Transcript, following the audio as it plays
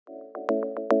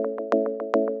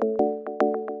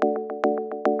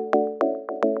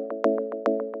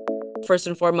first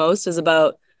and foremost, is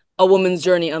about a woman's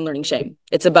journey unlearning shame.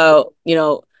 It's about,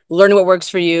 learning what works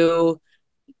for you,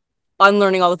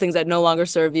 unlearning all the things that no longer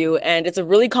serve you. And it's a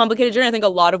really complicated journey. I think a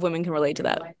lot of women can relate to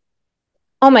that.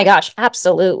 Oh my gosh,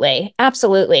 absolutely.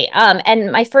 Absolutely.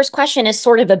 And my first question is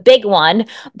sort of a big one,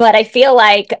 but I feel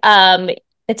like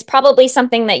it's probably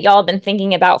something that y'all have been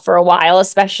thinking about for a while,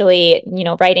 especially,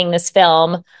 writing this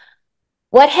film.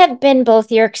 What have been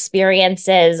both your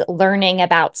experiences learning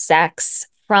about sex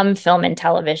from film and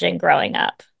television growing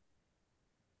up?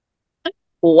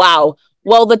 Wow.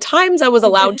 Well, the times I was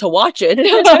allowed to watch it,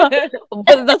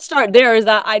 but let's start there, is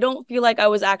that I don't feel like I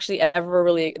was actually ever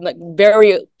really, like,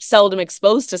 very seldom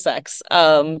exposed to sex.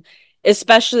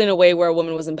 Especially in a way where a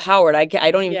woman was empowered. I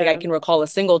don't even think I can recall a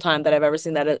single time that I've ever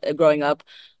seen that growing up.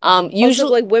 Usually, also,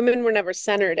 like, women were never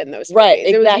centered in those movies. Right,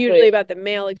 exactly. It was usually about the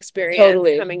male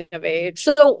experience, coming of age.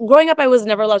 So growing up, I was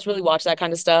never allowed to really watch that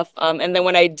kind of stuff. And then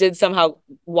when I did somehow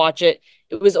watch it,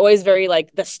 it was always very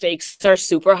like, the stakes are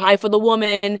super high for the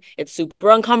woman. It's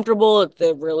super uncomfortable.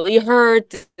 It really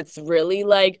hurts. It's really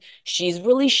like, she's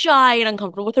really shy and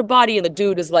uncomfortable with her body. And the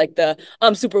dude is like,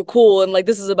 I'm super cool. And like,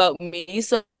 this is about me.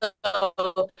 So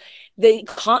the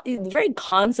very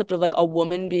concept of like a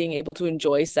woman being able to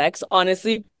enjoy sex,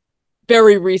 honestly,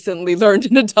 very recently learned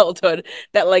in adulthood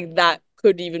that like that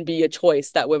could even be a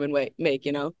choice that women make,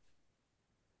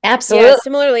 Absolutely. Yeah,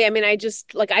 similarly, I mean, I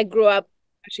grew up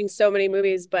watching so many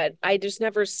movies, but I just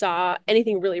never saw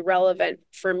anything really relevant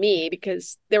for me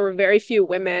because there were very few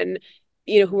women,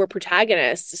 who were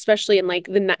protagonists, especially in like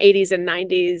the 80s and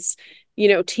 90s,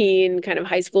 teen kind of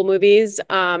high school movies.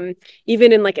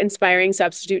 Even in like inspiring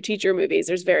substitute teacher movies,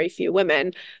 there's very few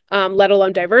women, let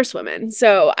alone diverse women.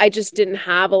 So I just didn't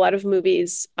have a lot of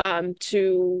movies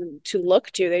to look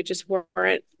to. They just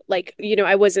weren't like,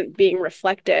 I wasn't being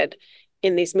reflected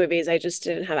in these movies. I just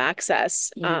didn't have access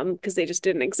because they just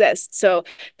didn't exist. So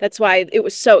that's why it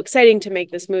was so exciting to make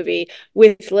this movie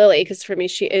with Lilly, because for me,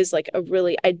 she is like a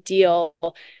really ideal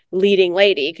leading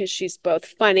lady because she's both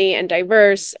funny and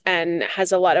diverse and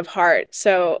has a lot of heart.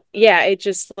 So yeah, it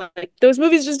just, like, those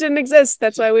movies just didn't exist.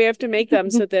 That's why we have to make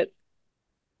them so that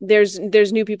there's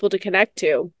new people to connect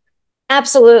to.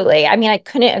 Absolutely. I mean, I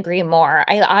couldn't agree more.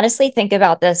 I honestly think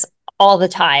about this all the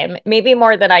time, maybe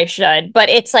more than I should, but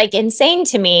it's like insane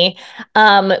to me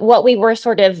what we were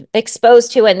sort of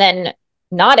exposed to and then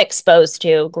not exposed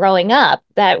to growing up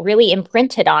that really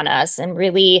imprinted on us and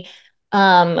really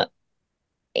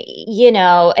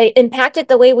it impacted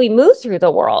the way we move through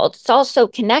the world. It's all so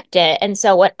connected. And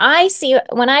so when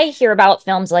I hear about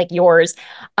films like yours,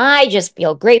 I just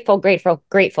feel grateful, grateful,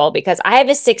 grateful because I have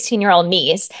a 16-year-old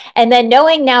niece. And then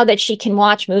knowing now that she can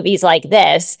watch movies like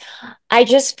this, I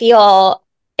just feel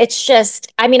I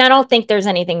don't think there's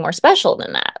anything more special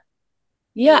than that.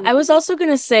 Yeah, I was also going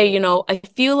to say, I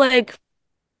feel like,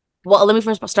 well, let me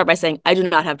first start by saying I do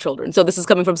not have children. So this is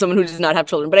coming from someone who does not have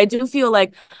children. But I do feel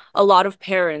like a lot of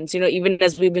parents, even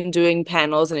as we've been doing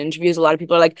panels and interviews, a lot of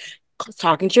people are like,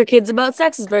 talking to your kids about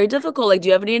sex is very difficult. Like, do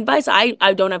you have any advice? I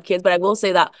don't have kids, but I will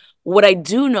say that what I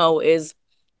do know is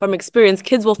from experience,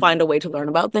 kids will find a way to learn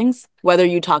about things, whether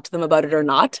you talk to them about it or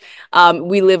not.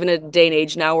 We live in a day and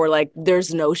age now where like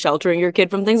there's no sheltering your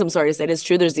kid from things. I'm sorry to say it is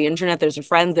true. There's the internet, there's your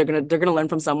friends, they're gonna learn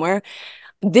from somewhere.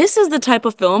 This is the type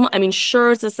of film, I mean,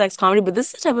 sure, it's a sex comedy, but this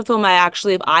is the type of film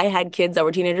if I had kids that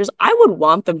were teenagers, I would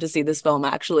want them to see this film,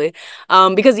 actually.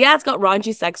 Because, yeah, it's got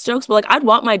raunchy sex jokes, but, like, I'd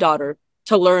want my daughter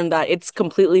to learn that it's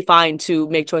completely fine to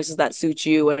make choices that suit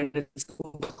you, and it's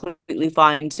completely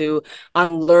fine to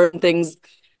unlearn things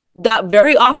that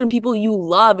very often people you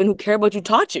love and who care about you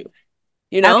taught you.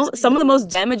 Absolutely. Some of the most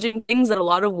damaging things that a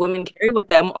lot of women carry with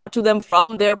them are to them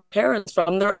from their parents,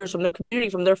 from their community,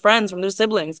 from their friends, from their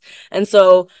siblings. And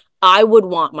so I would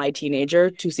want my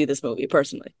teenager to see this movie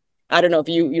personally. I don't know if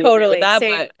you totally agree with that,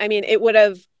 same. But I mean,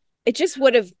 it just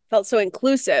would have felt so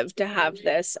inclusive to have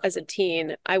this as a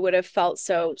teen. I would have felt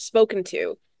so spoken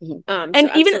to. And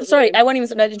so even, sorry, I won't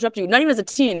even interrupt you, not even as a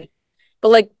teen, but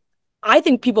like, I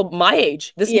think people my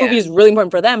age, this movie is really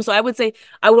important for them. So I would say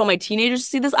I would want my teenagers to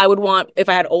see this. I would want, if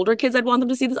I had older kids, I'd want them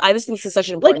to see this. I just think this is such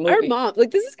an important movie. Our mom,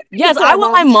 like, this is gonna yes, I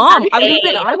want my mom. I would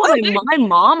say I want my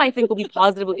mom. I think will be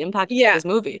positively impacted by this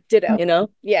movie. Ditto.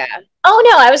 Yeah. Oh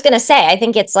no, I was gonna say I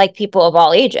think it's like people of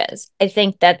all ages. I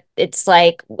think that it's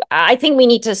like I think we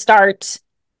need to start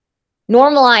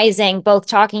normalizing both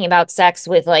talking about sex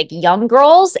with like young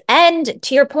girls and,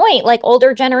 to your point, like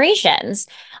older generations.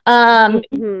 And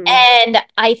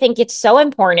I think it's so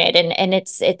important and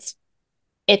it's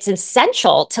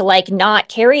essential to like not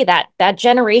carry that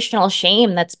generational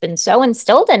shame that's been so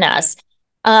instilled in us.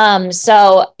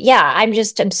 So yeah, I'm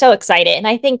so excited. And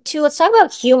I think too, let's talk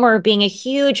about humor being a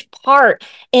huge part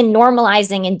in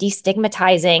normalizing and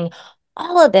destigmatizing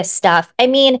all of this stuff. I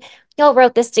mean, y'all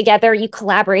wrote this together, you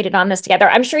collaborated on this together.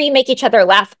 I'm sure you make each other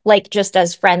laugh like just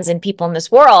as friends and people in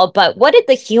this world, but what did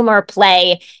the humor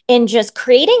play in just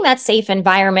creating that safe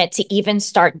environment to even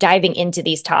start diving into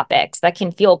these topics that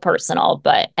can feel personal,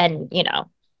 but and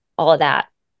all of that.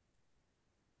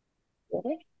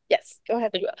 Yes, go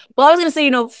ahead. Well, I was gonna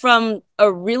say, from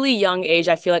a really young age,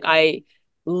 I feel like I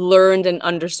learned and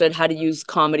understood how to use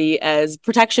comedy as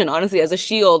protection, honestly, as a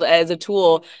shield, as a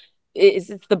tool.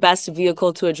 It's the best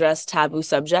vehicle to address taboo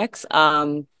subjects.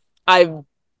 I've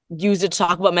used it to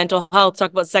talk about mental health,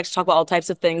 talk about sex, talk about all types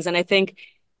of things. And I think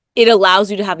it allows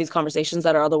you to have these conversations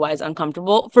that are otherwise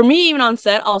uncomfortable. For me, even on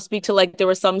set, I'll speak to there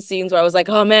were some scenes where I was like,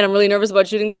 oh man, I'm really nervous about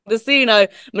shooting this scene. I'm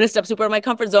going to step super out of my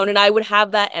comfort zone. And I would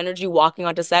have that energy walking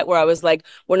onto set where I was like,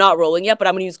 we're not rolling yet, but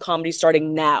I'm going to use comedy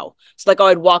starting now. So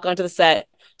I'd walk onto the set,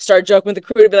 start joking with the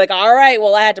crew to be like, all right,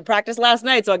 well, I had to practice last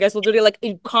night. So I guess we'll do it. Like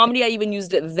in comedy, I even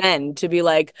used it then to be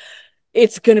like,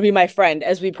 it's going to be my friend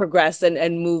as we progress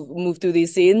and move through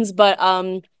these scenes. But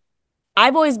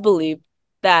I've always believed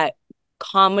that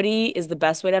comedy is the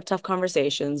best way to have tough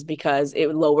conversations because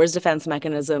it lowers defense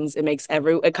mechanisms.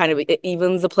 It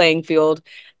evens the playing field,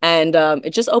 and it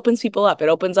just opens people up. It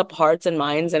opens up hearts and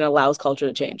minds and allows culture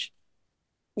to change.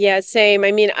 Yeah, same.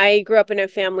 I mean, I grew up in a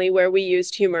family where we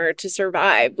used humor to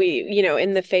survive.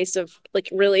 In the face of like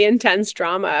really intense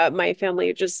drama, my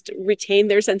family just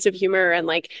retained their sense of humor and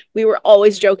like we were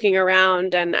always joking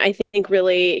around. And I think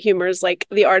really humor is like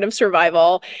the art of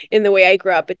survival in the way I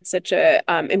grew up. It's such a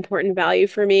important value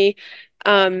for me.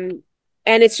 Um,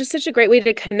 and it's just such a great way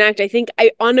to connect. I think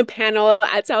on a panel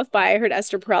at South by, I heard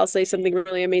Esther Perel say something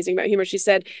really amazing about humor. She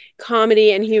said,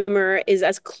 comedy and humor is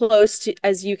as close to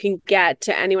as you can get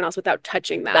to anyone else without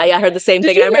touching them. I heard the same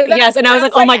thing. Yes, and I was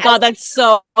like, oh my God, that's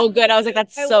so good. I was like,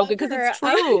 that's so good because it's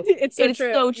true. It's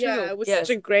so true. Yeah, it was such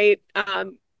a great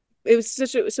it was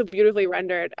so beautifully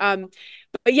rendered.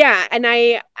 But yeah, and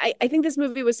I think this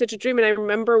movie was such a dream. And I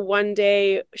remember one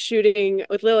day shooting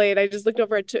with Lilly, and I just looked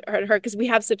over at her because we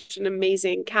have such an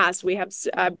amazing cast. We have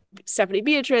Stephanie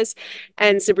Beatriz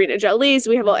and Sabrina Jalees.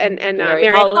 We have Mary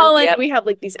Holland. Yep. We have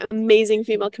like these amazing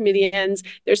female comedians.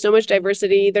 There's so much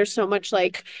diversity. There's so much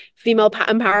like female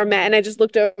empowerment. And I just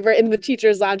looked over in the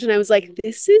teacher's lounge, and I was like,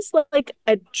 this is like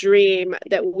a dream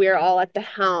that we're all at the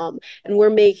helm, and we're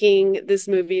making this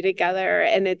movie together.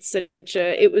 And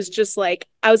it was just like,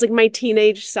 I was like, my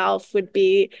teenage self would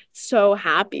be so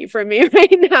happy for me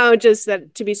right now, just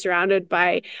that to be surrounded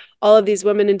by all of these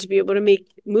women and to be able to make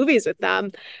movies with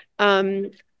them.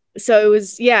 So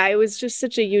it was just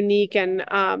such a unique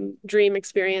and dream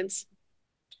experience.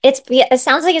 It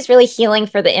sounds like it's really healing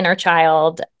for the inner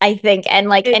child, I think, and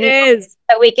like it is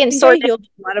that we can sort of heal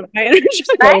a lot of my energy.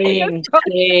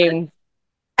 Same.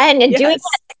 And doing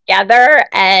that together.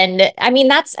 And I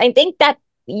mean, I think that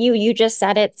you just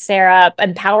said it, Sara,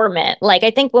 empowerment. Like,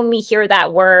 I think when we hear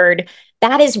that word,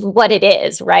 that is what it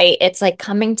is, right? It's like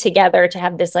coming together to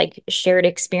have this like shared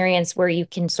experience where you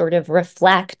can sort of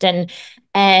reflect and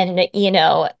and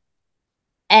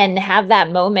have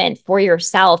that moment for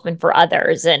yourself and for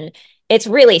others. And it's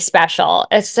really special.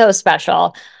 It's so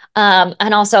special.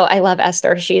 And also I love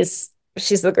Esther. She's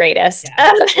the greatest.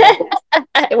 Yeah.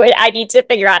 I need to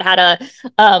figure out how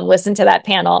to listen to that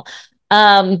panel.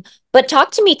 But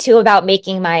talk to me too about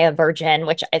making Maya virgin,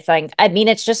 which I mean,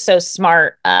 it's just so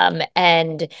smart.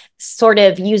 And sort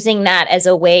of using that as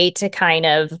a way to kind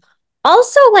of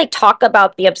also like talk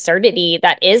about the absurdity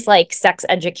that is like sex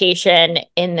education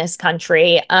in this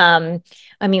country. I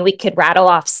mean, we could rattle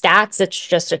off stats. It's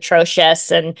just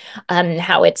atrocious, and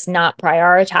how it's not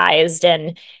prioritized.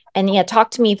 And yeah,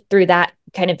 talk to me through that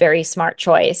kind of very smart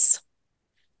choice.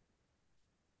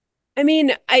 I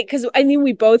mean, because I mean,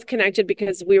 we both connected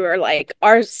because we were like,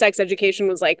 our sex education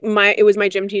was like it was my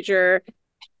gym teacher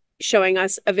showing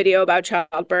us a video about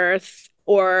childbirth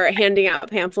or handing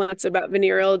out pamphlets about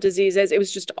venereal diseases. It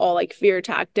was just all like fear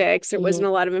tactics. There wasn't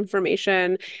a lot of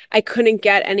information. I couldn't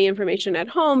get any information at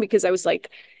home because I was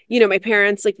like, my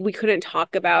parents, like, we couldn't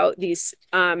talk about these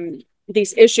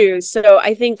issues. So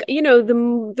I think,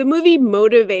 the movie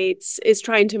is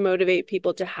trying to motivate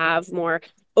people to have more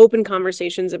open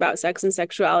conversations about sex and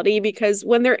sexuality, because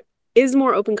when there is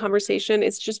more open conversation,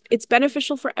 it's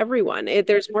beneficial for everyone.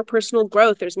 There's more personal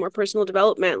growth, there's more personal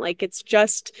development. Like, it's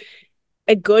just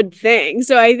a good thing.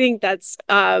 So I think that's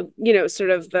sort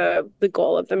of the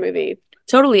goal of the movie.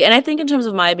 Totally. And I think in terms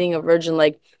of my being a virgin,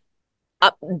 like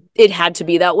it had to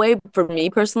be that way for me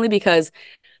personally, because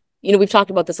we've talked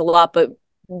about this a lot, but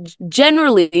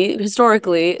generally,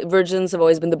 historically, virgins have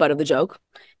always been the butt of the joke.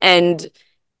 And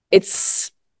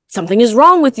it's something is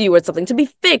wrong with you or it's something to be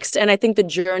fixed. And I think the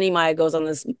journey Maya goes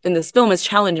on in this film is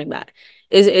challenging that.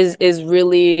 Is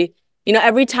really,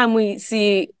 every time we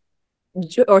see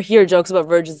or hear jokes about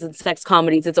virgins and sex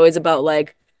comedies, it's always about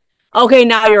like, okay,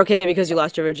 now you're okay because you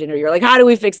lost your virginity. You're like, how do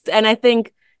we fix it? And I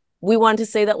think we want to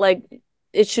say that like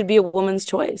it should be a woman's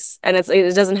choice, and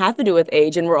it doesn't have to do with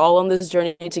age, and we're all on this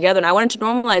journey together. And I wanted to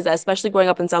normalize that, especially growing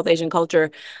up in South Asian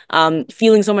culture,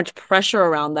 feeling so much pressure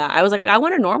around that. I was like, I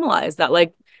want to normalize that,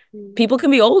 like people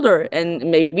can be older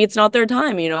and maybe it's not their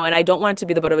time, and I don't want it to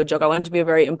be the butt of a joke. I want it to be a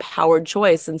very empowered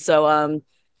choice. And so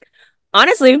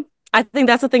honestly, I think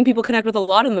that's the thing people connect with a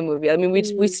lot in the movie. I mean,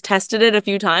 we tested it a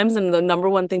few times, and the number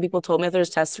one thing people told me after this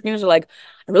test screeners are like,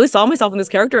 I really saw myself in this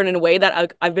character and in a way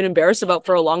that I've been embarrassed about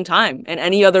for a long time. And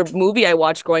any other movie I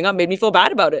watched growing up made me feel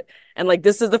bad about it. And like,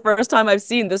 this is the first time I've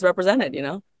seen this represented,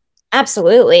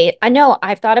 Absolutely. I know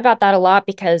I've thought about that a lot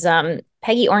because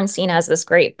Peggy Orenstein has this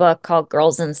great book called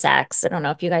Girls and Sex. I don't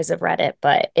know if you guys have read it,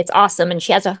 but it's awesome. And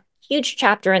she has a huge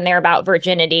chapter in there about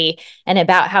virginity and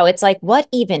about how it's like, what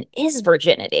even is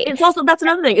virginity? It's also, that's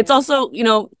another thing. It's also,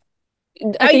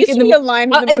 I think used to be a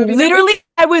line in the movie. Literally,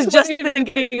 I was just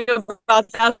thinking about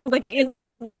that. Like, it's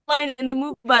a line in the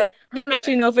movie, but I don't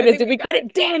actually know if it is. Did we got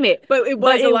it? Damn it. But it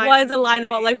was a line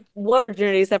about like what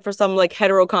virginity, except for some like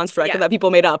hetero construct that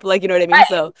people made up. Like, you know what I mean? Right.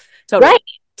 So totally. Right.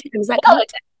 Is that well,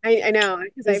 I know,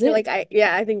 because I feel like I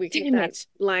think we keep that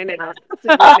line out.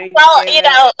 Well, I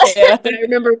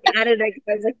remember added it because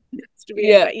I was like, it has to be.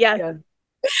 Yeah.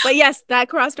 But yes, that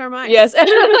crossed our mind. Yes.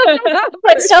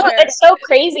 It's so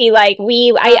crazy. Like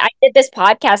I did this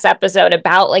podcast episode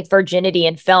about like virginity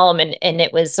in film, and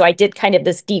it was, so I did kind of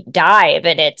this deep dive,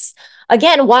 and it's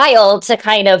again wild to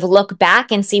kind of look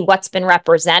back and see what's been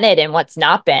represented and what's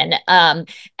not been. And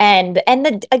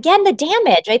the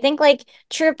damage, I think, like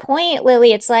to your point,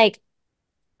 Lily, it's like,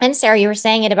 and Sarah, you were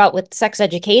saying it about with sex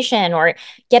education or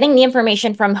getting the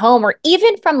information from home or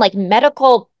even from like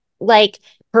medical, like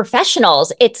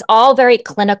professionals. It's all very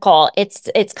clinical.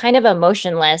 It's kind of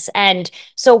emotionless. And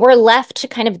so we're left to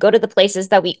kind of go to the places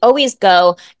that we always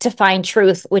go to find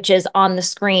truth, which is on the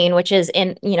screen, which is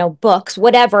in, books,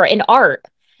 whatever, in art.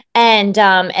 And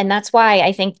that's why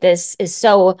I think this is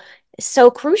so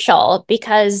crucial,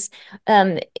 because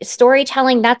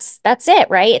storytelling, that's it,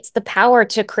 right? It's the power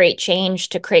to create change,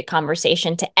 to create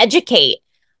conversation, to educate,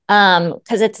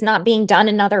 because it's not being done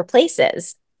in other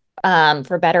places,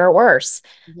 for better or worse.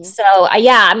 So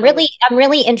I'm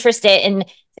really interested in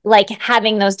like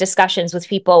having those discussions with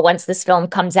people once this film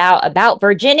comes out about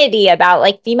virginity, about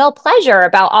like female pleasure,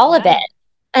 about all of it.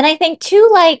 And I think too,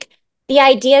 like the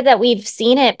idea that we've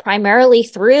seen it primarily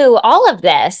through all of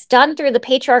this done through the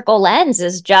patriarchal lens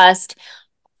is just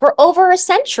for over a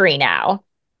century now,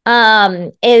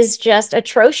 is just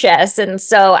atrocious. And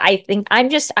so I think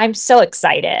I'm so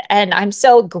excited and I'm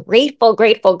so grateful,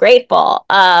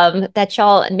 that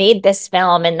y'all made this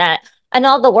film, and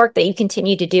all the work that you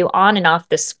continue to do on and off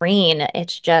the screen.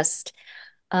 It's just,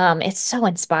 it's so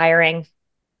inspiring.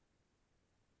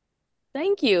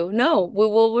 Thank you. No,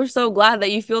 we're so glad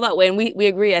that you feel that way. And we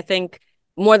agree. I think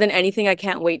more than anything, I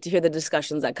can't wait to hear the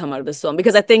discussions that come out of this film,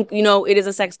 because I think, it is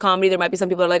a sex comedy. There might be some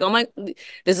people that are like, oh my,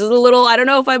 this is a little, I don't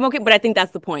know if I'm okay, but I think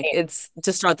that's the point. It's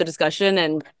to start the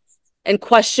discussion and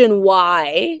question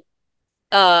why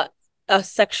a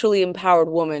sexually empowered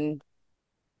woman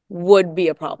would be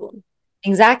a problem.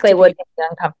 Exactly. Would be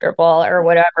uncomfortable or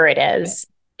whatever it is.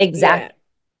 Exactly. Yeah.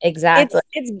 Exactly.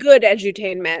 It's good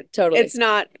edutainment. Totally. It's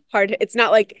not hard. It's not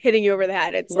like hitting you over the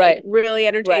head. It's like really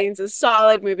entertaining. It's a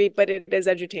solid movie, but it is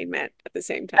edutainment at the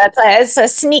same time. It's so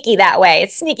sneaky that way.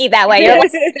 It's sneaky that way. You're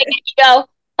like, you go,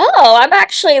 oh, I'm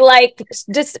actually like,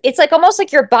 just, it's like almost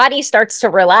like your body starts to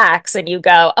relax and you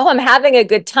go, oh, I'm having a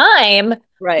good time.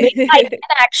 Right. Maybe I can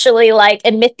actually like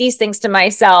admit these things to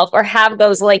myself or have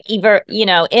those like either,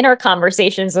 inner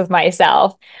conversations with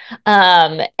myself.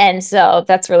 And so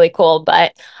that's really cool,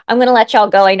 but I'm going to let y'all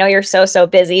go. I know you're so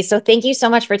busy. So thank you so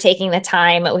much for taking the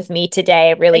time with me today.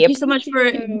 I really Thank you so much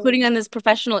for putting on this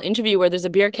professional interview where there's a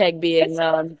beer keg being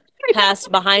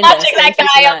passed behind us. That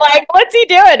guy, I'm like, what's he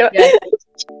doing? Yeah.